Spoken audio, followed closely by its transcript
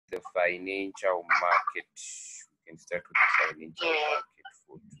the financial market. We can start with the financial market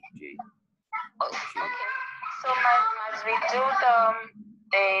for today. Okay. So must we do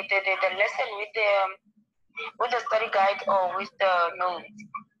the lesson with the study guide or with the notes?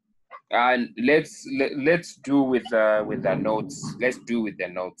 And let's do with the notes. Let's do with the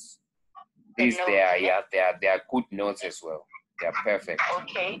notes. These they are good notes as well. They are perfect.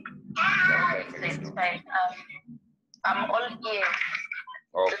 Okay. They are perfect. It's fine. I'm all ears.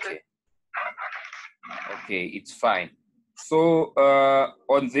 Okay. Okay, it's fine. So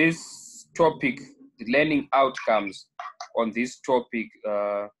on this topic, the learning outcomes on this topic,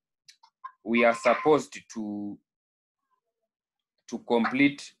 we are supposed to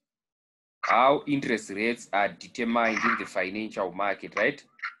complete how interest rates are determined in the financial market, right?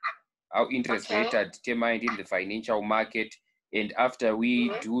 How interest rates are determined in the financial market. And after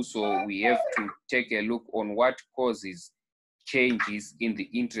we do so, we have to take a look on what causes changes in the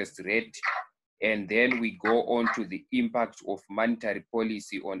interest rate. And then we go on to the impact of monetary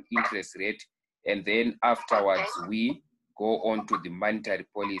policy on interest rate. And then afterwards, we go on to the monetary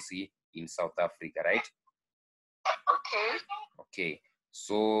policy in South Africa, right? Okay. Okay.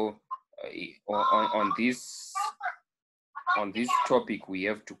 So on this topic, we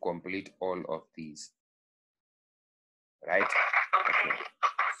have to complete all of these, right? Okay.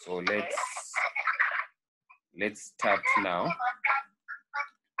 So let's start now.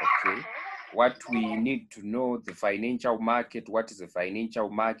 Okay. What we need to know, the financial market. What is a financial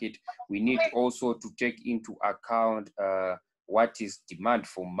market? We need also to take into account what is demand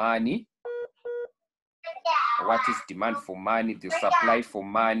for money. What is demand for money, the supply for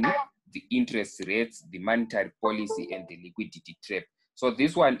money, the interest rates, the monetary policy, and the liquidity trap. So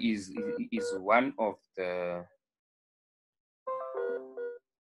this one is one of the.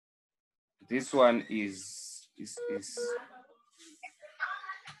 This one is.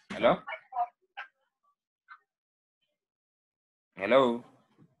 Hello. Hello.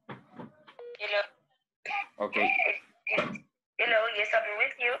 Hello. Okay. Hello. Yes, I'm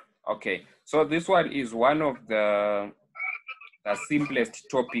with you. Okay. So this one is one of the simplest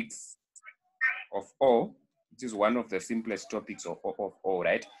topics of all. It is one of the simplest topics of all,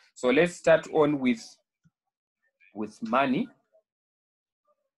 right? So let's start on with money.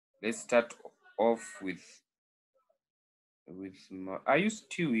 Let's start off with are you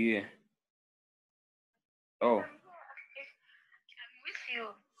still here? Oh. I'm with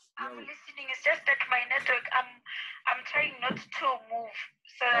you. I'm listening. It's just that my network, I'm trying not to move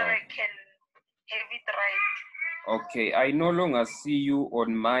so that I can have it right. Okay, I no longer see you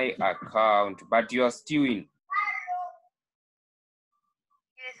on my account, but you are still in.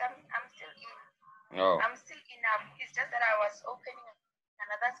 Yes, I'm still in. Oh. I'm still in. It's just that I was opening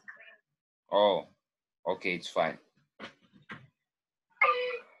another screen. Oh, okay, it's fine.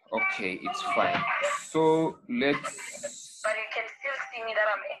 Okay, it's fine. So let's. But you can still see me that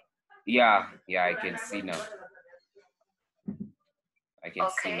I'm in. Yeah, I can see now. I can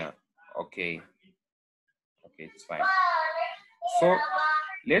see now. Okay. Okay, it's fine. So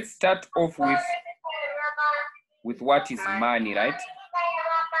let's start off with what is money, right?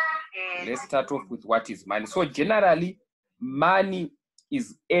 Let's start off with what is money. So generally, money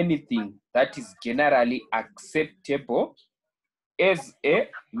is anything that is generally acceptable as a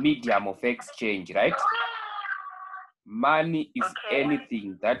medium of exchange, right? Money is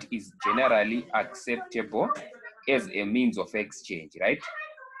anything that is generally acceptable as a means of exchange, right?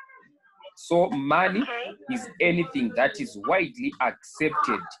 So money is anything that is widely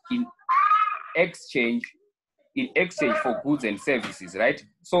accepted in exchange for goods and services, right?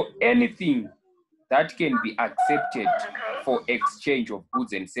 So anything that can be accepted for exchange of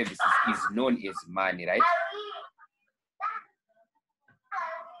goods and services is known as money, right?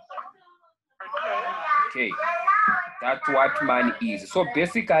 Okay, that's what money is. So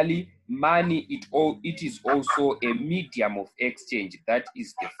basically, money it is also a medium of exchange. That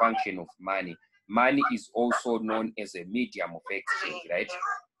is the function of money. Money is also known as a medium of exchange, right?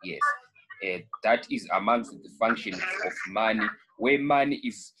 Yes. That is amongst the functions of money, where money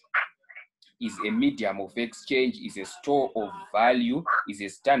is a medium of exchange, is a store of value, is a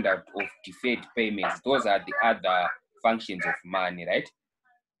standard of deferred payments. Those are the other functions of money, right?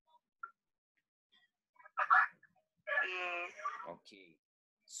 Okay.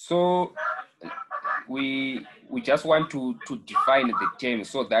 So we just want to define the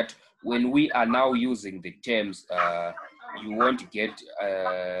terms so that when we are now using the terms, you won't get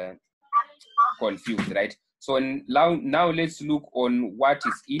confused, right? So now let's look on what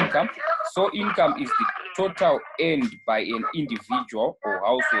is income. So income is the total earned by an individual or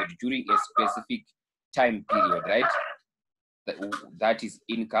household during a specific time period, right? that is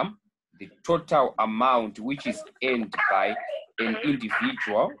income, the total amount which is earned by an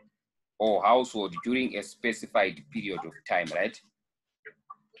individual or household during a specified period of time, right?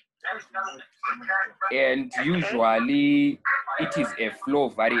 And usually it is a flow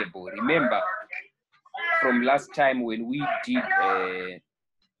variable. Remember from last time when we did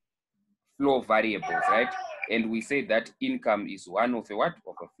flow variables, right? And we said that income is one of a what?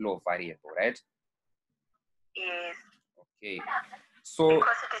 Of a flow variable, right? Yes. Okay. So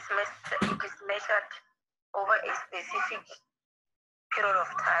because it is measured over a specific period of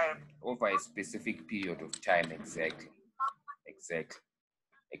time. Over a specific period of time, exactly.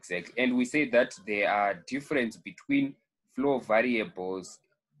 Exactly. And we say that there are difference between flow variables.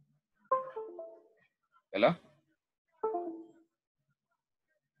 Hello?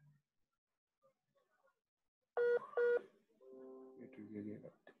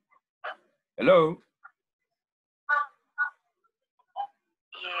 Hello?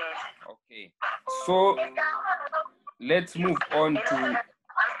 Yes. Okay. So let's move on to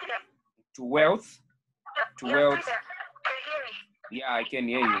wealth. To wealth. Can you hear me? Yeah, I can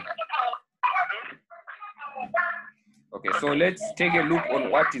hear you. Okay, so let's take a look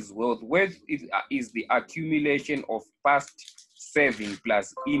on what is wealth. Wealth is the accumulation of past saving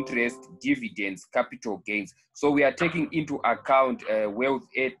plus interest, dividends, capital gains. So we are taking into account wealth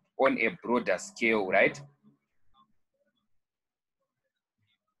on a broader scale, right?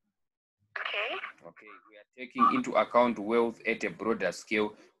 Okay, we are taking into account wealth at a broader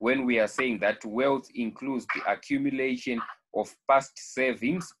scale when we are saying that wealth includes the accumulation of past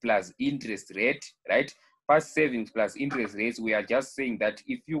savings plus interest rate, right? Past savings plus interest rates, we are just saying that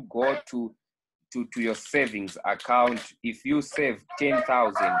if you go to your savings account, if you save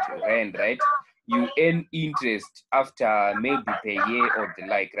 10,000 rand, right, you earn interest after maybe per year or the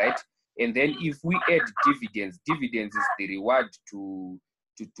like, right? And then if we add dividends is the reward to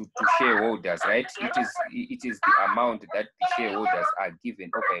shareholders, right? It is the amount that the shareholders are given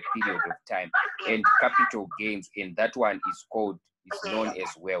over a period of time, and capital gains, and that one is known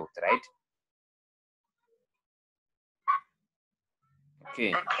as wealth, right?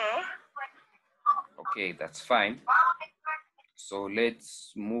 Okay, that's fine. So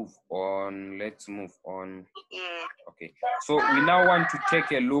let's move on. Okay, so we now want to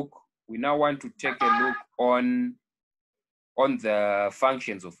take a look on the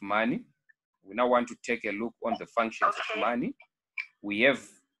functions of money. We now want to take a look on the functions of money. We have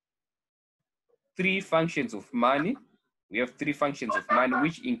three functions of money.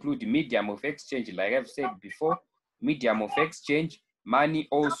 Which include medium of exchange. Like I've said before, medium of exchange. Money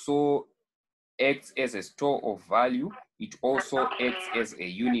also acts as a store of value. It also acts as a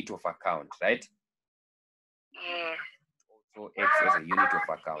unit of account, right? Yes. Also acts as a unit of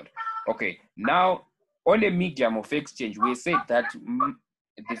account. Okay, now on a medium of exchange, we say that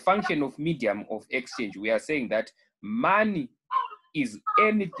the function of medium of exchange, we are saying that money is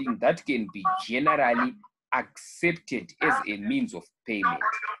anything that can be generally accepted as a means of payment,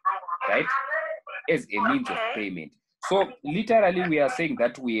 right? As a means of payment. So literally we are saying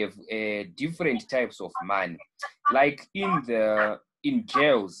that we have different types of money. Like in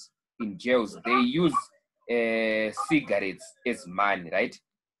jails they use cigarettes as money, right?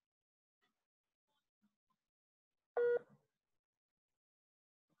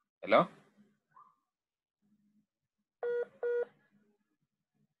 Hello?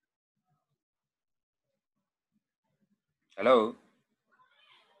 Hello?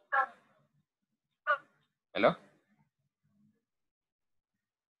 Hello?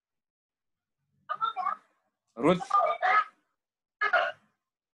 Ruth?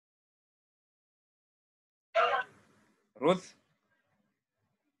 Ruth?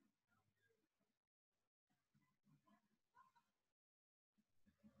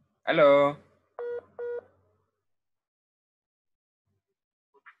 Hello?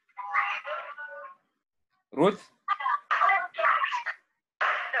 Ruth?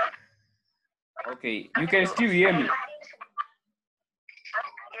 Okay, you can still hear me.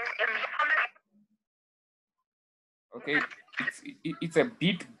 Okay, it's a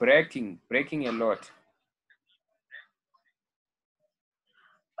bit breaking a lot.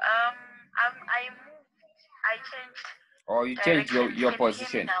 I changed. Oh, you changed your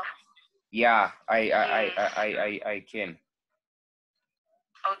position. Yeah, I can.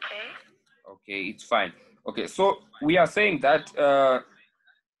 Okay, it's fine. Okay, so we are saying that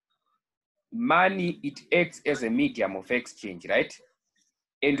money, it acts as a medium of exchange, right?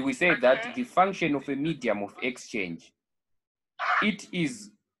 And we say that the function of a medium of exchange, it is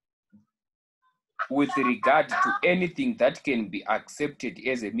with regard to anything that can be accepted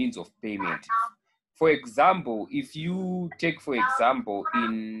as a means of payment. for example, if you take, for example,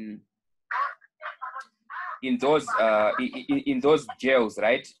 in those jails,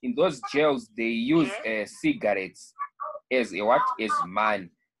 right? In those jails, they use cigarettes as a what? As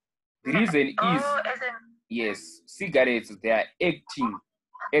money. The reason is, yes, cigarettes, they are acting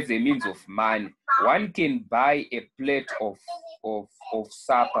as a means of money. One can buy a plate of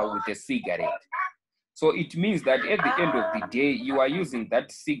supper with a cigarette. So it means that at the end of the day, you are using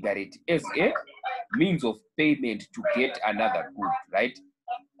that cigarette as a means of payment to get another good, right? As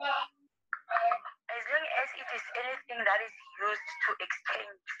long as it is anything that is used to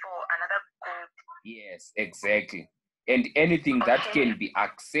exchange for another good. Yes, exactly. And anything that can be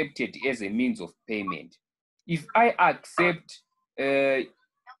accepted as a means of payment. If I accept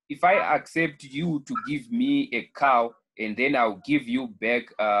you to give me a cow, and then I'll give you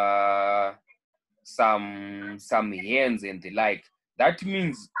back some hens and the like, that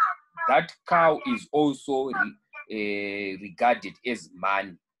means that cow is also regarded as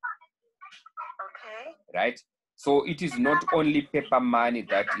money. Okay. Right? So it is not only paper money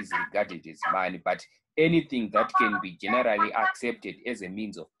that is regarded as money, but anything that can be generally accepted as a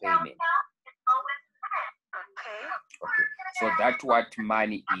means of payment. Okay, so that's what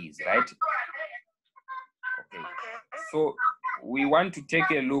money is, right? Okay, so we want to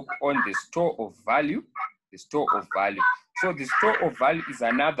take a look on the store of value. The store of value. So the store of value is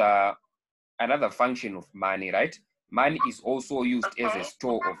another function of money, right? Money is also used as a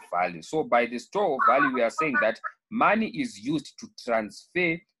store of value. So by the store of value, we are saying that money is used to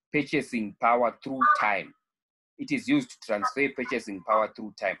transfer purchasing power through time. It is used to transfer purchasing power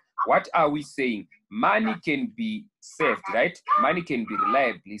through time. What are we saying? Money can be saved, right? Money can be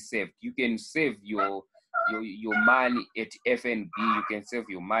reliably saved. You can save your money at FNB. You can save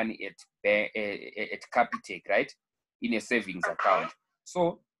your money at Capitec, right? In a savings account.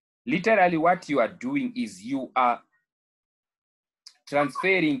 So literally what you are doing is you are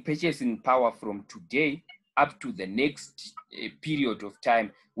transferring purchasing power from today up to the next period of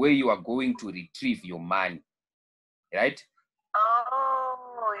time where you are going to retrieve your money, right?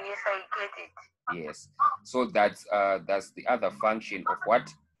 Oh, yes, I get it. Yes. So that's the other function of what?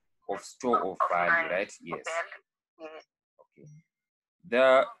 Of store of value, right? Yes. Okay.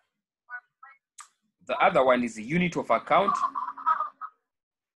 The other one is the unit of account.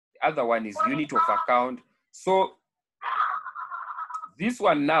 The other one is unit of account. So this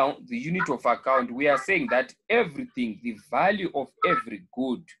one now, the unit of account, we are saying that everything, the value of every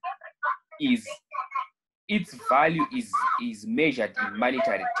good is, its value is measured in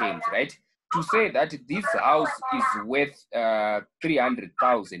monetary terms, right? To say that this house is worth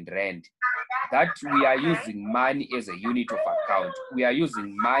 300,000 rand, that we are using money as a unit of account. We are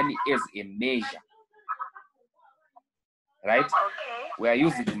using money as a measure, right? We are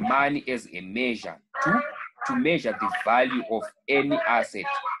using money as a measure to measure the value of any asset.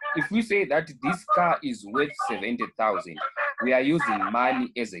 If we say that this car is worth 70,000, we are using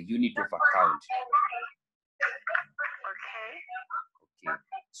money as a unit of account. Okay.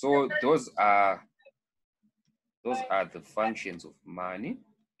 So those are the functions of money.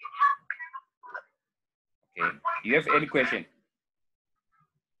 Okay. Do you have any question?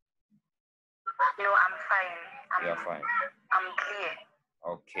 No, I'm fine. You're fine. I'm clear.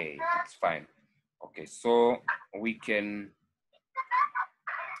 Okay, it's fine. Okay, so we can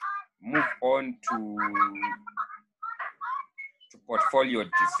move on to portfolio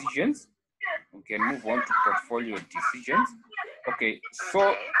decisions. We can move on to portfolio decisions. Okay, so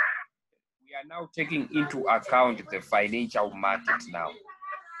we are now taking into account the financial market now.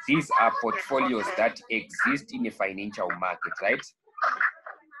 These are portfolios that exist in a financial market, right?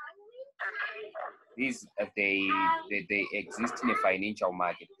 These they exist in a financial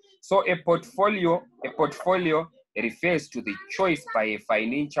market. So a portfolio refers to the choice by a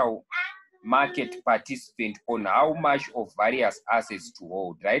financial market participant on how much of various assets to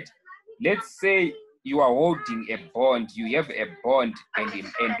hold, right? Let's say you are holding a bond, you have a bond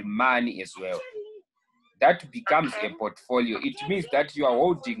and money as well. That becomes a portfolio. It means that you are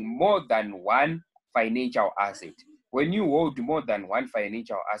holding more than one financial asset. When you hold more than one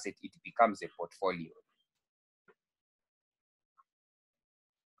financial asset, it becomes a portfolio.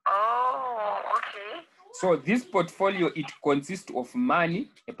 Oh, okay. So this portfolio, it consists of money.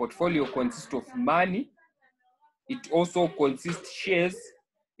 A portfolio consists of money. It also consists shares.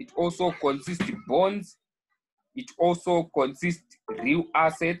 It also consists bonds. It also consists real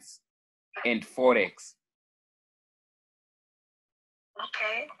assets and forex.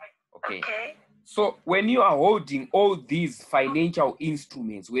 Okay. So when you are holding all these financial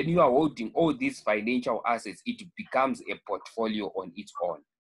instruments, when you are holding all these financial assets, it becomes a portfolio on its own.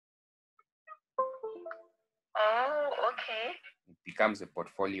 Oh, okay. It becomes a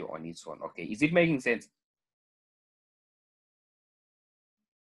portfolio on its own. Okay, is it making sense?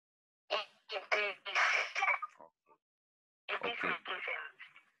 It is. It is Okay. given.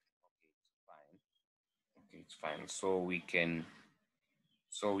 Okay, it's fine. So we can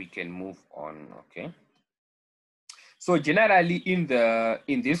move on. Okay. So generally in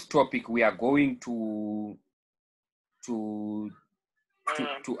this topic, we are going to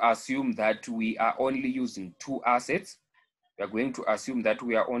assume that we are only using two assets. We are going to assume that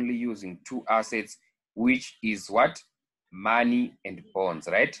we are only using two assets, which is what? Money and bonds,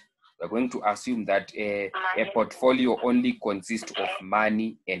 right? We're going to assume that a portfolio only consists of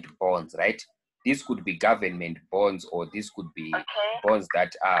money and bonds, right? This could be government bonds, or this could be bonds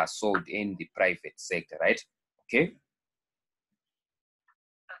that are sold in the private sector, right? Okay.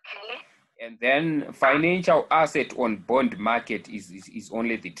 Okay. And then financial asset on bond market is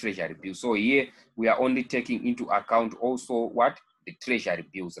only the treasury bill. So here we are only taking into account also what? The treasury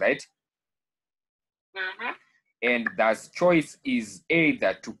bills, right? Mm-hmm. And thus choice is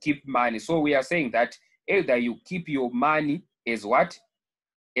either to keep money. So we are saying that either you keep your money as what?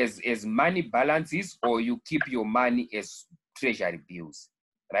 As money balances, or you keep your money as treasury bills,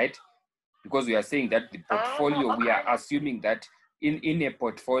 right? Because we are saying that the portfolio, we are assuming that in a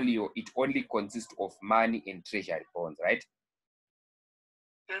portfolio, it only consists of money and treasury bonds, right?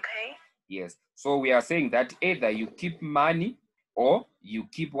 Okay. Yes. So we are saying that either you keep money or you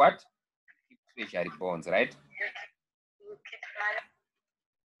keep what? Keep treasury bonds, right? You keep money.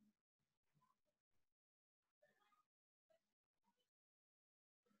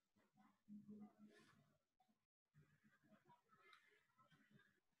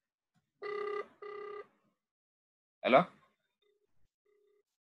 Hello?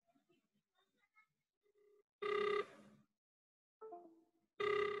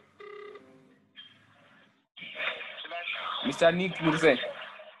 Mr. Nick, Murise.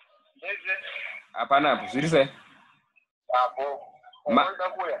 Hapana, Murise.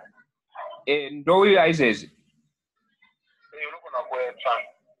 Ndouya izvezvi.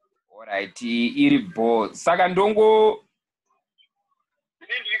 Alright, iri bo. Saka ndongo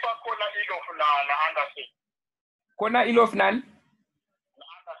kona ilof nani?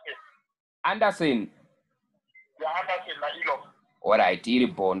 Anderson. Alright, iri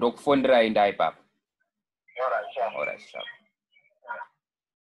bo. Ndokufondera enda ipapa. Alright, sharp.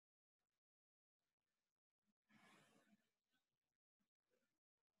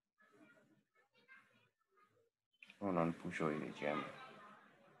 Hold on, push over the jam.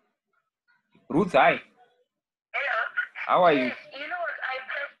 Ruth, hi. Hello. How are you? Yes, you know what? I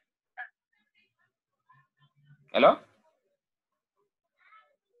pressed. Hello?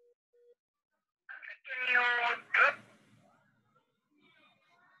 Can you drop?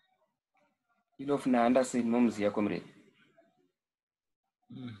 Ilof na Anderson momuziya comrade.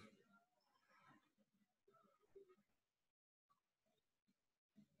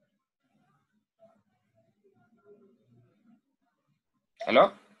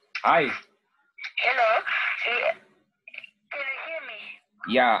 Hello? Hi. Hello. Can you hear me?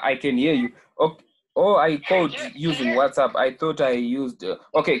 Yeah, I can hear you. Okay. Oh, I called using WhatsApp. I thought I used.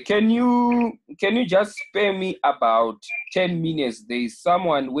 Okay, can you just spare me about 10 minutes? There is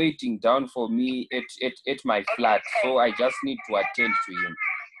someone waiting down for me at my flat, so I just need to attend to him.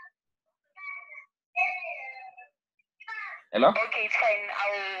 Hello? Okay, it's fine.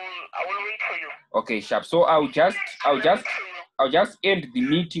 I will wait for you. Okay, sharp. So I'll just end the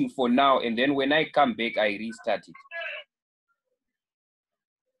meeting for now, and then when I come back, I restart it.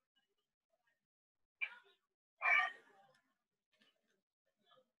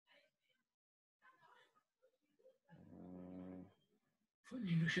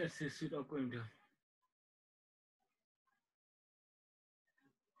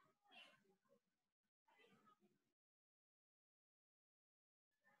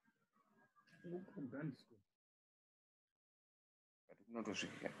 Not